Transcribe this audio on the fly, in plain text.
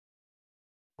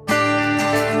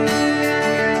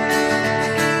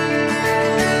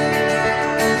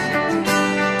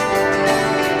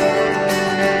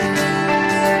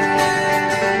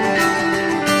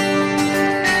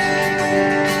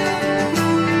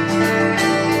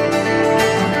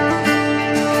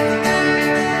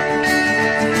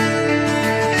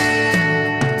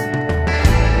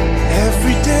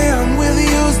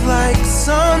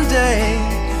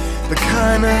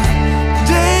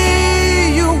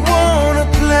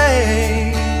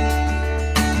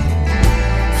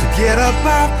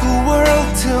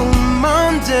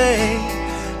day,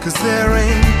 'cause there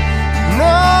ain't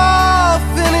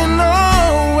nothing in no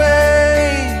way.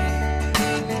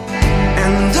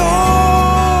 And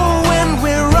oh, when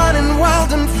we're running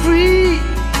wild and free,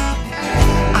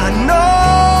 I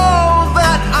know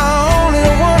that I only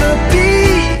wanna be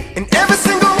in every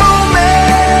single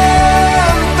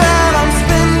moment that I'm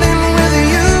spending with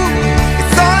you.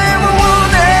 It's all I ever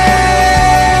wanted,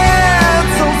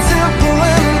 so simple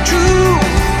and true.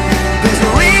 There's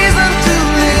a reason to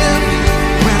live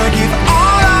when I give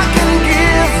all I can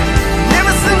give in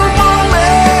every single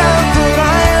moment that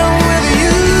I am with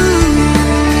you.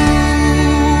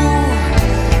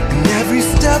 And every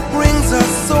step brings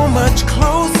us so much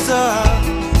closer,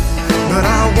 but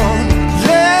I won't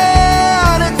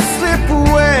let it slip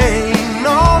away,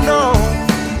 no, no.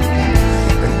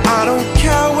 And I don't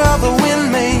care where the wind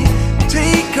may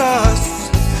take us,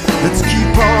 let's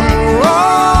keep on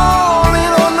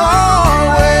rolling on our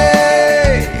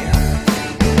way.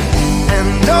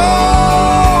 And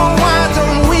oh, why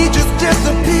don't we just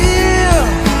disappear?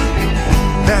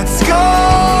 Let's go,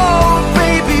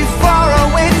 baby, far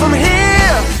away from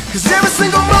here. 'Cause every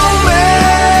single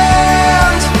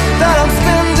moment that I'm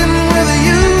spending with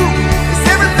you is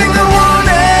everything I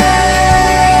wanted.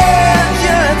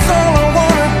 Yeah, it's all I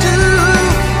wanna do.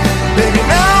 Baby,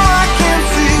 now I can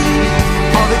see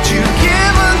all that you've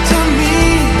given to me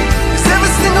is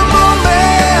every single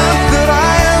moment that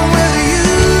I am with you.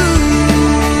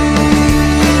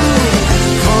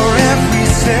 For every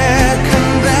second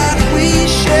that we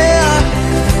share,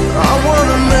 I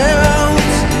wanna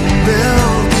melt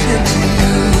into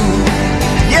you.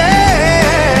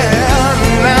 Yeah,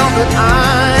 now that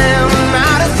I'm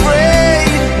not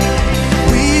afraid,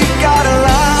 we've got a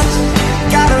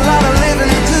lot of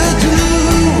living to do.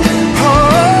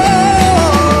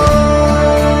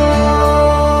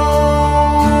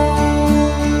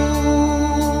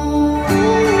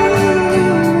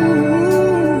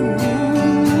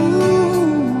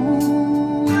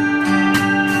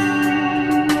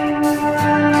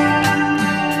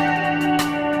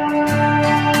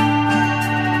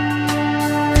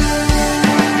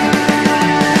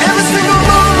 Every single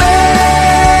moment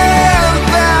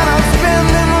that I'm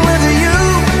spending with you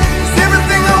is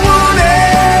everything I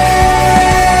wanted.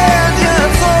 Yeah,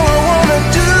 that's all I wanna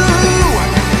do.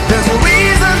 There's a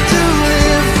reason to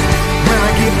live when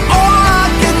I give all I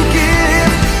can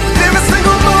give with every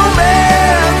single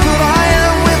moment that I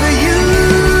am with you.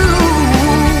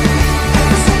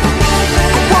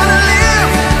 I wanna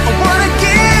live, I wanna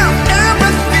give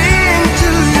everything to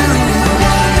you.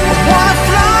 I wanna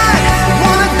fly, I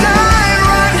wanna die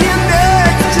right here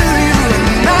next to you.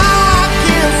 And now I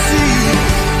can see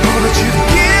all that you've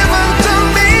given to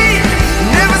me in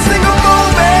every single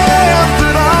moment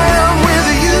that I am with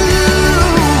you.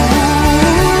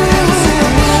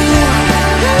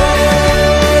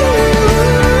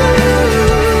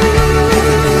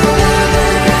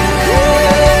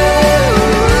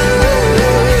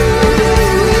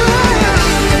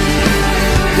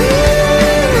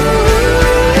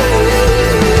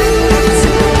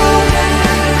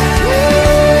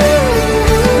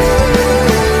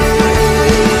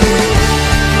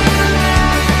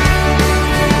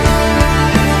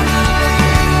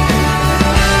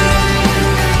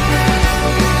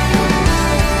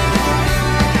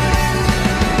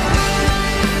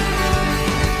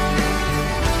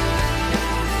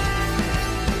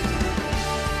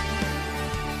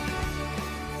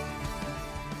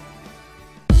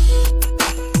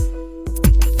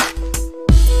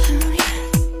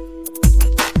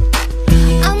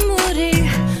 I'm moody,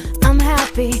 I'm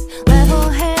happy,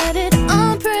 level-headed,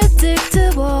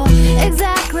 unpredictable.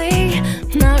 Exactly,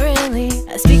 not really.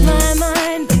 I speak my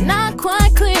mind, but not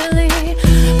quite clearly.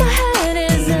 My head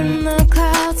is in the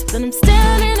clouds, but I'm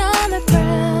standing on the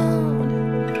ground.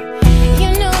 You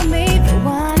know me, the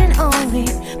one and only.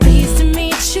 Pleased to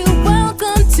meet you,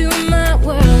 welcome to my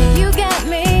world. You get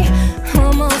me,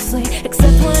 oh, mostly,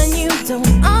 except when you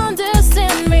don't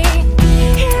understand me.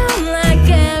 Yeah, I'm like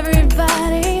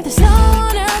everybody, there's no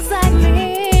one else like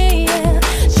me. Yeah.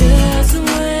 Just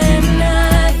when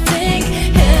I think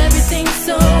everything's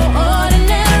so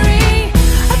ordinary,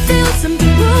 I feel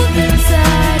something move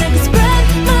inside. I can spread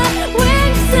my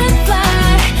wings and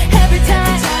fly. Every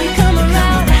time you come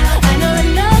around, I know that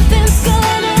nothing's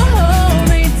gonna hold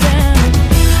me down.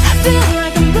 I feel